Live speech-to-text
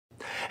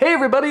Hey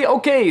everybody,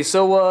 okay,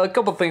 so a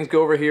couple things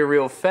go over here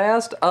real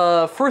fast.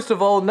 First of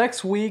all,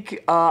 next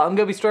week, I'm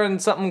gonna be starting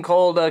something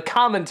called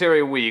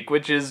Commentary Week,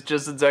 which is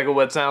just exactly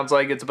what it sounds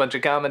like. It's a bunch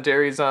of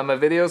commentaries on my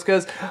videos,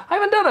 because I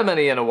haven't done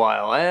many in a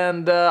while,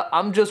 and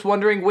I'm just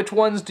wondering which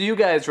ones do you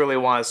guys really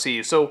want to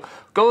see. So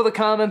go to the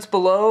comments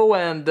below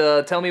and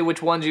tell me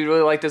which ones you'd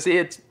really like to see.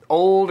 It's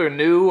old or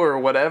new or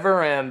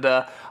whatever, and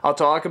I'll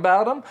talk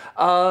about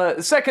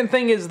them. Second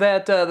thing is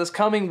that this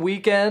coming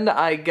weekend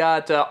I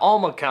got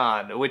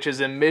AlmaCon, which is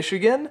in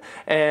Michigan,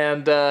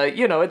 and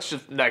you know, it's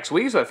just next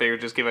week, so I figured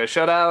just give it a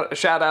shout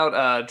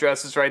out.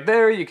 Address is right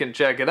there, you can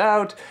check it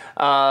out.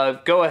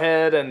 Go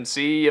ahead and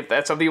see if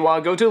that's something you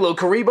want to go to. Lil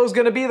Karibo's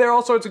gonna be there,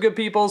 all sorts of good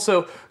people,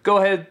 so go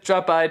ahead,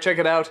 drop by, check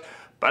it out.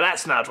 But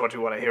that's not what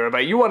you want to hear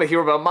about. You want to hear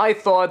about my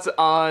thoughts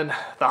on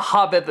The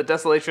Hobbit, The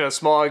Desolation of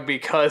Smaug,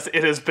 because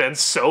it has been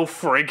so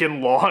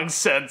friggin' long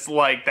since,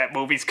 like, that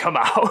movie's come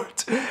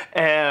out.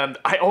 And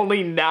I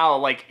only now,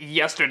 like,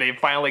 yesterday,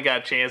 finally got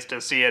a chance to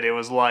see it. It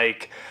was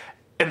like,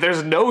 and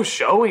there's no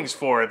showings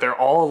for it. They're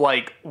all,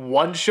 like,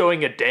 one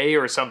showing a day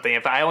or something.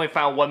 If I only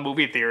found one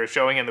movie theater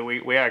showing, and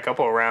we had a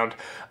couple around.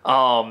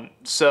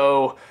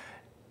 So,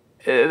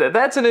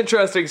 that's an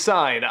interesting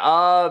sign.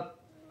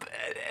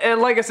 And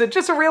like I said,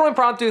 just a real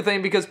impromptu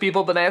thing because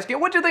people have been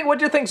asking, what do you think, what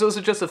do you think? So this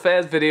is just a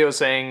fast video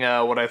saying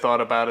what I thought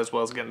about, as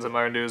well as getting some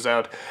other news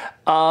out.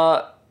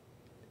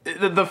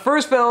 The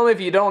first film, if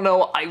you don't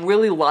know, I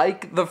really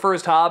like the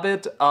first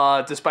Hobbit,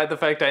 despite the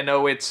fact I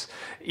know it's,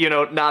 you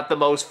know, not the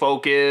most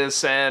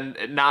focus and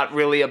not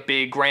really a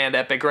big grand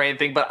epic or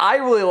anything, but I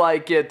really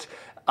like it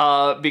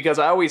because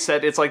I always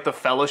said it's like the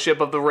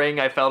Fellowship of the Ring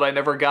I felt I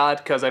never got,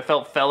 because I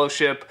felt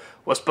Fellowship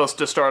was supposed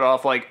to start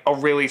off like a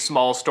really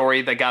small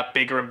story that got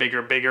bigger and bigger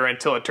and bigger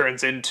until it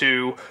turns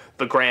into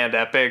the grand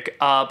epic.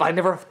 But I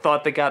never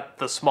thought they got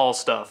the small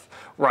stuff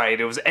right.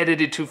 It was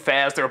edited too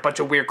fast. There were a bunch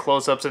of weird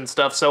close-ups and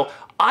stuff. So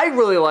I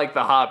really like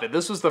The Hobbit.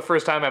 This was the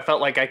first time I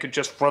felt like I could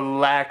just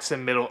relax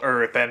in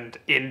Middle-earth and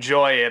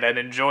enjoy it, and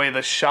enjoy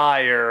the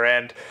Shire,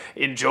 and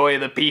enjoy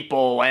the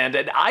people,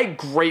 and I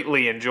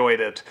greatly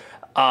enjoyed it.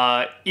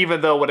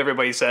 Even though what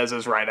everybody says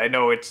is right. I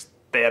know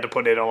they had to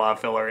put in a lot of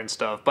filler and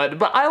stuff,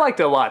 but I liked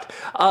it a lot.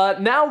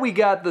 Now we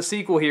got the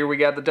sequel here, we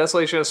got The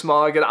Desolation of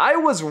Smaug, and I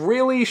was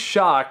really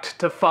shocked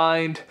to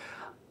find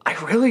I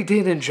really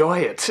did enjoy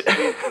it,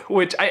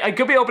 which I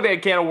could be opening a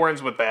can of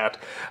worms with that.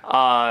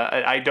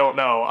 I don't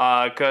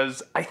know,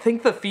 because I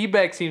think the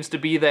feedback seems to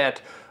be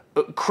that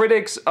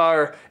critics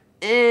are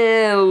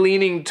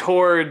leaning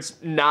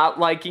towards not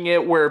liking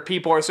it, where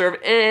people are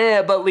sort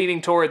of but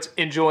leaning towards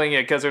enjoying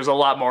it because there's a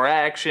lot more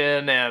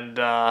action and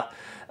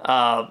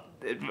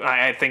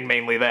I think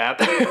mainly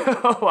that.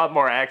 A lot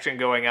more action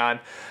going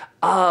on.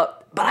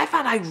 But I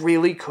found I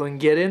really couldn't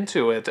get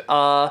into it.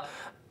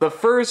 The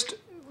first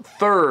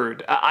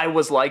third, I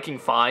was liking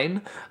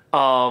fine.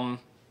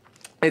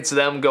 It's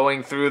them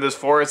going through this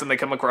forest and they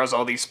come across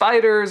all these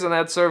spiders, and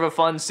that's sort of a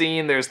fun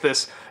scene. There's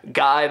this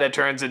guy that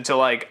turns into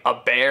like a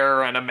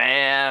bear and a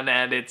man,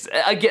 and it's,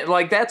 again,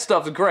 like that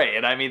stuff's great.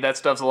 And I mean, that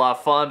stuff's a lot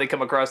of fun. They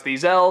come across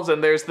these elves,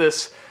 and there's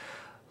this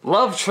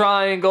love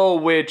triangle,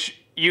 which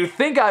you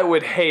think I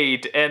would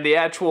hate, and the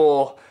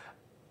actual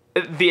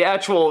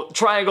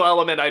triangle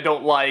element I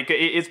don't like.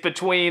 It's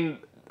between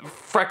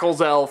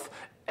Freckles elf,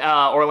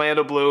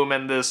 Orlando Bloom,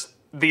 and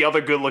the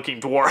other good-looking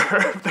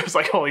dwarf. There's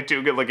like only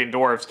two good-looking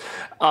dwarves.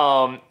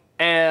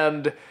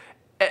 And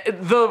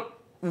the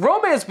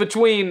romance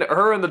between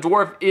her and the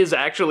dwarf is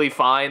actually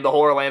fine. The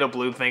whole Orlando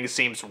Bloom thing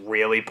seems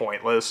really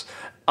pointless.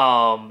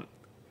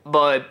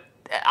 But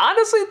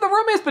honestly, the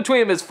romance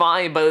between them is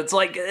fine, but it's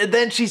like,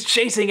 then she's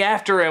chasing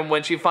after him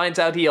when she finds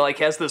out he like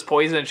has this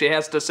poison and she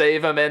has to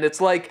save him, and it's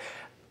like,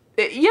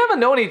 you haven't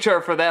known each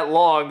other for that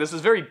long. This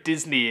is very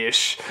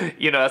Disney-ish.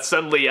 You know,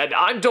 suddenly,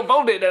 I'm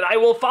devoted and I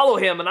will follow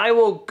him and I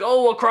will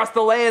go across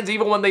the lands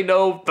even when they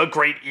know the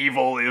great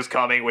evil is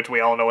coming, which we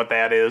all know what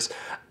that is.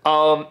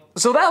 So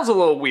that was a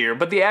little weird,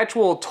 but the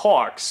actual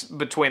talks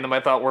between them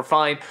I thought were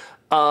fine.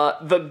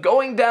 The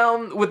going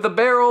down with the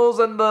barrels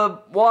and the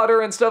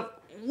water and stuff,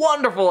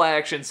 wonderful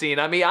action scene.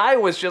 I mean, I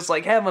was just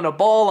like having a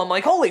ball. I'm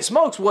like, holy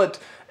smokes, what,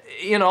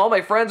 you know, all my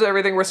friends and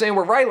everything were saying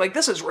were right. Like,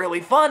 this is really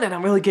fun and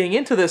I'm really getting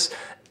into this.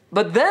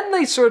 But then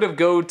they sort of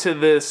go to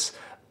this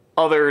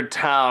other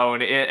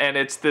town, and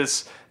it's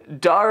this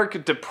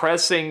dark,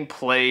 depressing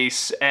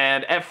place,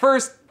 and at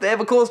first they have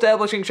a cool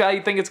establishing shot.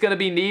 You think it's going to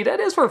be neat. It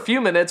is for a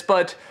few minutes,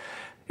 but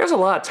there's a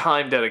lot of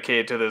time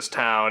dedicated to this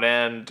town,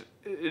 and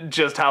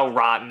just how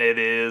rotten it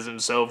is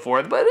and so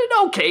forth. But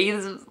okay,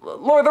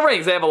 Lord of the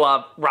Rings, they have a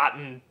lot of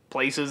rotten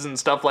places and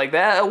stuff like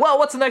that. Well,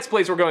 what's the next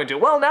place we're going to?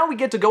 Well, now we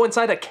get to go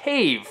inside a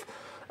cave.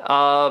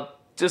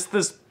 Just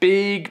this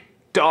big,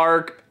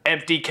 dark,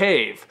 empty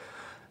cave.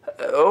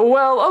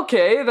 Well,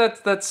 okay,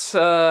 that's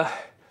not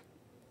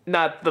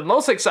the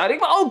most exciting.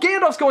 Oh,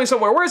 Gandalf's going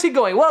somewhere. Where is he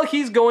going? Well,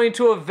 he's going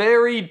to a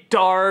very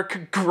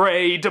dark,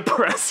 gray,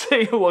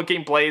 depressing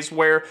looking place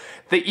where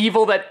the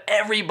evil that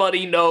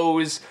everybody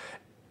knows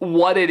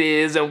what it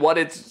is and what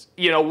it's,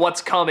 you know,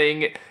 what's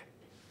coming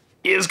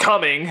is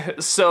coming.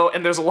 So,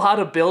 and there's a lot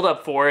of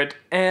build-up for it,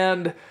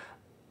 and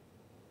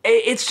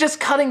it's just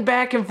cutting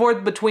back and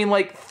forth between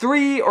like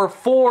 3 or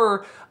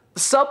 4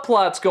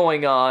 subplots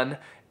going on,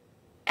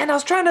 and I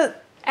was trying to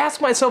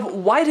ask myself,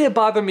 why did it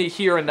bother me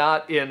here and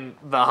not in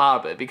The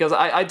Hobbit? Because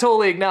I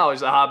totally acknowledge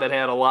The Hobbit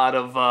had a lot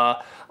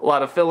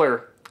of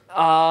filler.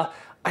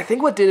 I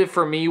think what did it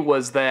for me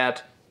was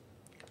that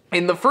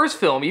in the first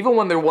film, even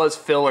when there was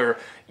filler,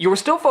 you were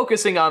still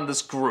focusing on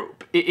this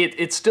group.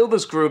 It's still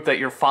this group that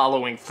you're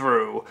following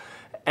through,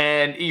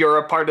 and you're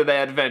a part of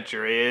that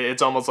adventure.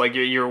 It's almost like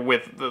you're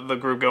with the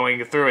group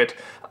going through it.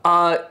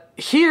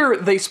 Here,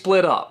 they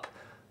split up.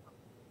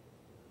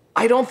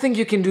 I don't think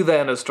you can do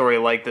that in a story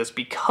like this,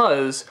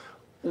 because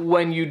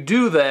when you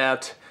do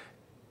that,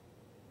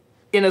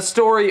 in a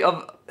story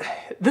of...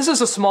 This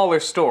is a smaller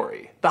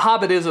story. The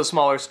Hobbit is a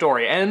smaller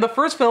story. And in the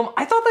first film,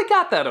 I thought they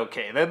got that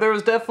okay. There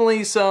was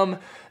definitely some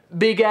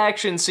big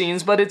action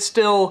scenes, but it's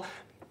still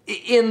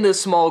in this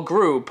small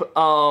group.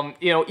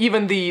 You know,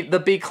 even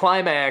the big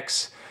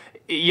climax,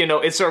 you know,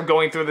 it's sort of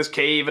going through this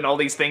cave and all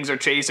these things are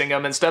chasing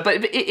them and stuff.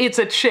 But it's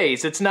a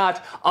chase. It's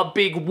not a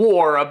big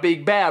war, a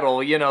big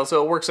battle, you know,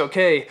 so it works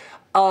okay.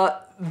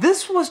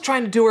 This was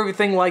trying to do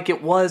everything like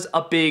it was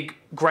a big,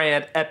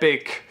 grand,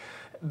 epic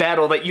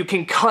battle that you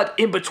can cut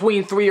in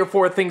between 3 or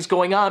 4 things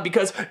going on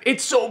because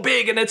it's so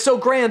big and it's so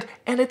grand,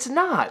 and it's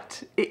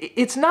not.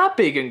 It's not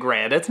big and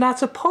grand. It's not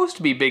supposed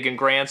to be big and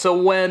grand. So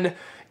when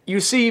you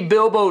see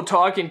Bilbo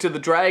talking to the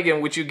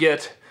dragon, which you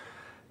get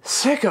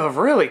sick of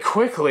really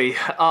quickly,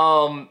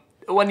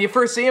 when you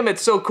first see him,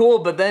 it's so cool,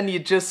 but then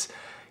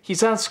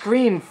he's on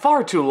screen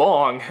far too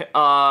long,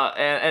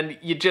 and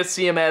you just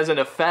see him as an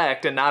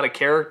effect and not a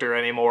character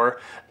anymore.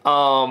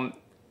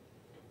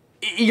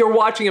 You're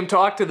watching him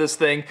talk to this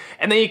thing,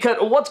 and then you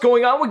cut, what's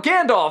going on with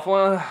Gandalf?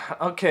 Well,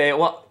 okay,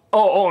 well,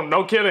 oh,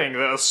 no kidding,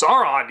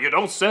 Sauron, you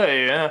don't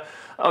say.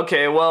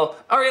 Okay, well,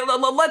 all right,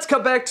 let's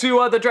cut back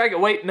to the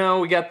dragon. Wait, no,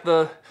 we got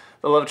the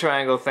love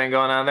triangle thing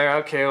going on there.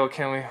 Okay, well,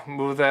 can we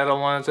move that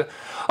along?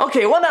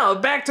 Okay, well, now,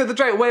 back to the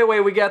dragon. Wait,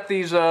 we got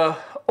these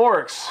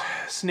orcs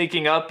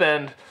sneaking up,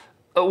 and,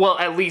 well,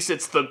 at least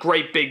it's the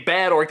great big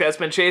bad orc that's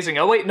been chasing.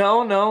 Oh, wait,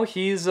 no,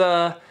 he's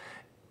off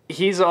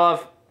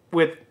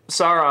with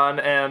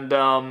Sauron,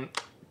 and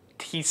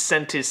he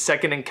sent his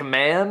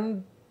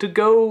second-in-command to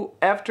go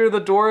after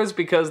the dwarves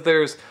because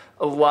there's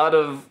a lot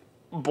of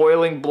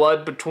boiling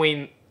blood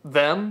between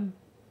them.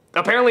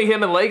 Apparently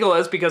him and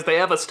Legolas, because they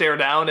have a stare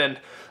down, and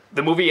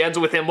the movie ends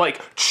with him,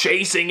 like,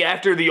 chasing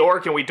after the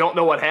orc, and we don't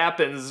know what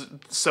happens,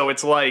 so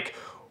it's like,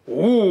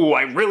 ooh,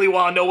 I really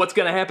want to know what's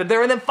going to happen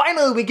there. And then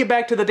finally we get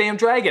back to the damn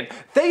dragon.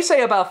 They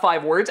say about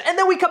 5 words, and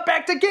then we cut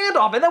back to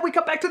Gandalf, and then we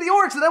cut back to the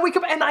orcs, and then we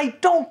come, and I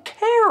don't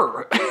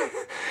care.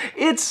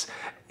 It's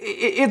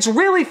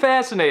really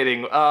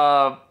fascinating.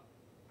 The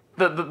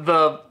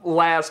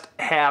last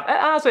half,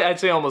 honestly, I'd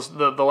say almost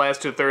the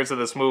last 2/3 of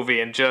this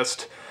movie, and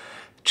just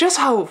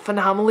how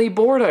phenomenally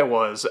bored I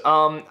was.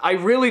 I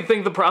really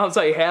think the problems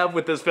I have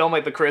with this film,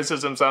 like the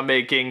criticisms I'm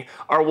making,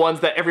 are ones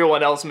that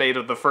everyone else made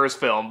of the first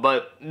film.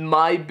 But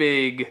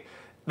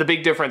the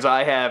big difference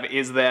I have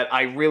is that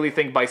I really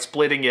think by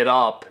splitting it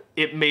up,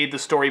 it made the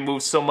story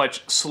move so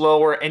much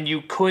slower, and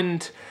you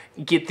couldn't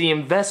get the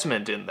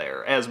investment in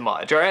there as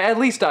much. Or at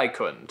least I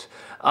couldn't.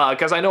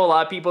 Because I know a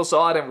lot of people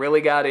saw it and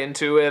really got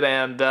into it,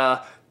 and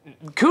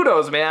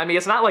kudos, man. I mean,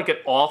 it's not like an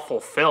awful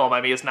film.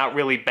 I mean, it's not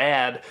really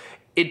bad.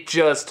 It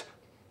just,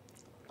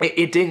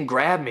 it didn't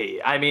grab me.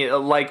 I mean,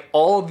 like,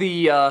 all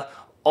the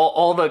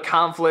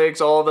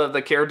conflicts, all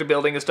the character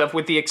building and stuff,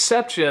 with the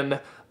exception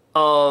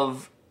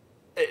of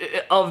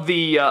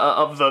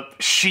the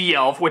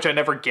she-elf, which I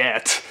never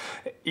get.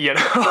 You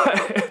know,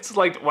 it's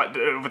like, what,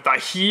 with the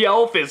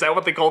he-elf, is that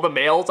what they call the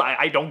males?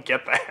 I don't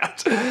get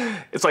that.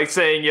 It's like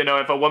saying, you know,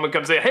 if a woman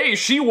comes and say, hey,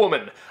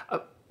 she-woman,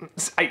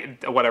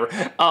 whatever.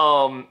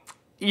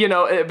 You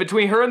know,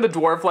 between her and the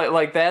dwarf,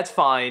 like that's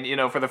fine, you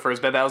know, for the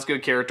first bit. That was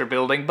good character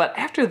building. But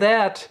after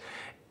that,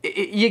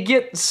 you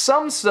get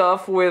some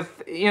stuff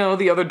with, you know,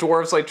 the other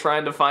dwarves, like,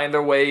 trying to find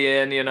their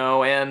way in, you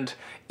know, and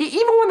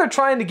even when they're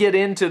trying to get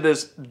into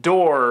this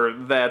door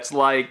that's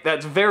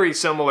very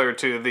similar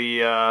to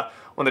the,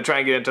 when they're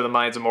trying to get into the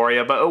Mines of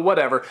Moria, but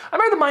whatever. I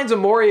remember the Mines of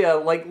Moria,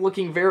 like,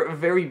 looking very,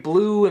 very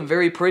blue and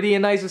very pretty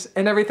and nice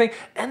and everything,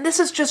 and this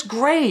is just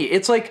gray.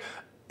 It's like,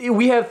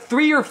 we have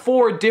 3 or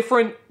 4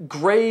 different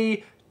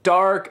gray,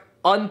 dark,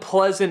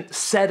 unpleasant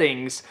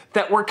settings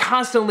that we're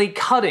constantly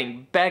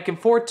cutting back and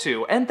forth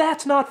to, and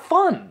that's not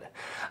fun.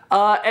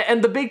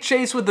 And the big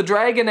chase with the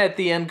dragon at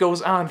the end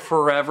goes on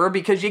forever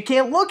because you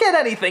can't look at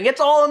anything.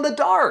 It's all in the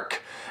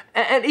dark.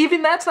 And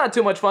even that's not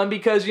too much fun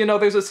because, you know,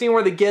 there's a scene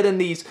where they get in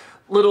these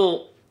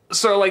little,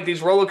 sort of like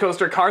these roller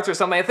coaster carts or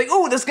something. I think,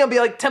 oh, this is going to be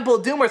like Temple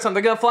of Doom or something.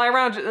 They're going to fly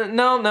around.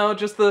 No,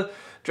 just the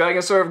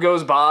dragon sort of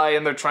goes by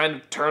and they're trying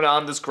to turn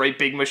on this great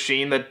big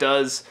machine that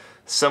does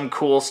some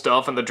cool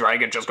stuff, and the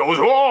dragon just goes,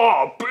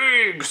 oh,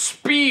 big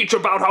speech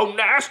about how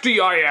nasty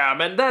I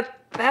am, and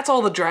that's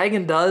all the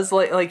dragon does.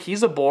 Like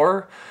he's a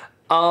bore.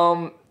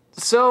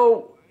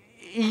 So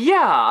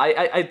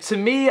Yeah, to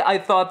me, I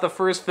thought the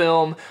first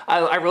film,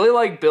 I really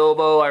like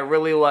Bilbo, I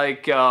really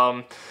like,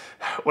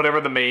 whatever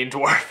the main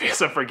dwarf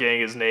is, I'm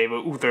forgetting his name,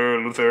 Luther,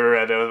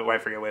 I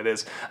forget what it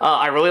is.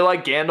 I really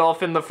like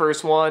Gandalf in the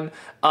first one.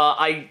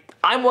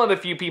 I'm one of the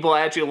few people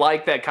I actually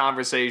like that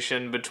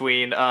conversation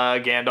between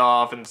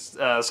Gandalf and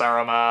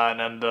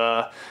Saruman and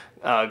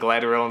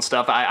Galadriel and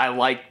stuff. I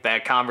like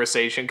that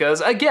conversation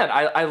because, again,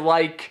 I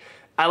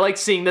like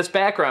seeing this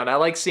background. I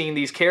like seeing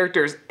these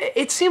characters.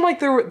 It seemed like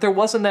there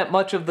wasn't that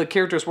much of the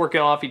characters working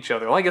off each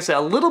other. Like I said,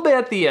 a little bit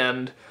at the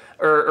end,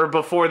 or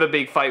before the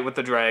big fight with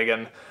the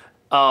dragon.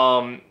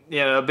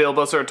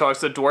 Bilbo sort of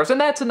talks to the dwarves,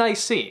 and that's a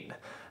nice scene.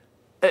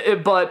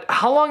 But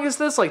how long is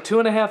this? Like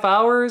 2.5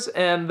 hours,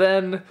 and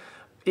then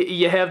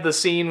you have the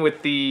scene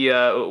with the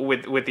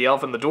with the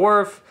elf and the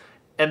dwarf,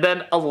 and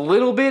then a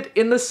little bit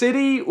in the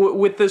city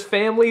with this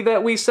family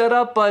that we set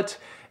up, but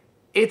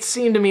it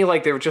seemed to me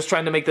like they were just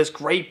trying to make this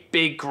great,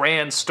 big,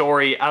 grand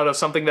story out of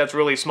something that's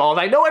really small. And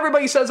I know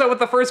everybody says that with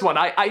the first one.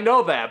 I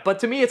know that. But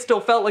to me, it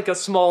still felt like a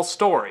small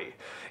story.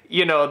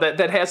 You know,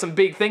 that has some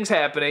big things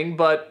happening,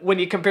 but when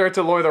you compare it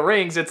to Lord of the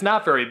Rings, it's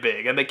not very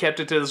big. And they kept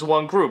it to this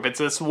one group. It's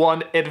this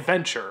one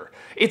adventure.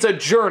 It's a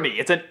journey.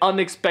 It's an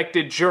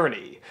unexpected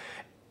journey.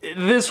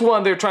 This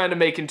one, they're trying to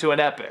make into an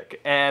epic.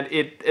 And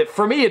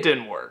for me, it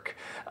didn't work.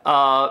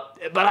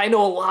 But I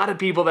know a lot of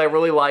people that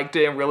really liked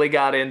it and really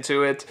got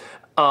into it.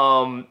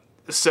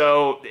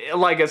 So,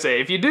 like I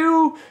say, if you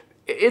do,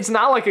 it's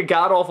not like a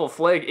god-awful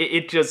flick.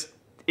 It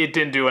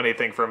didn't do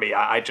anything for me.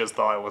 I just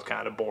thought it was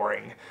kind of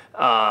boring.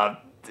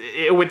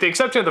 With the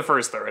exception of the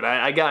first third.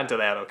 I got into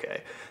that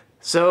okay.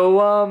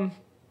 So,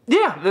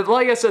 yeah,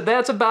 like I said,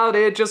 that's about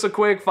it. Just a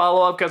quick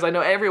follow-up, because I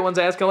know everyone's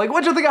asking, like,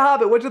 what'd you think of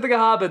Hobbit? What'd you think of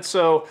Hobbit?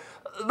 So,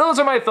 those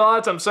are my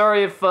thoughts. I'm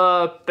sorry if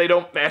they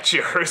don't match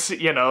yours.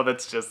 You know,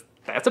 that's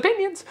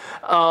opinions.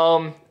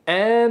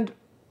 And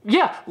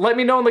yeah, let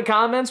me know in the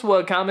comments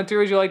what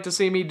commentaries you'd like to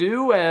see me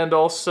do, and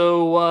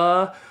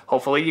also,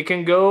 hopefully you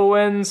can go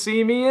and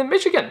see me in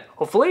Michigan.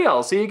 Hopefully,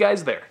 I'll see you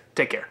guys there.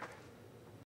 Take care.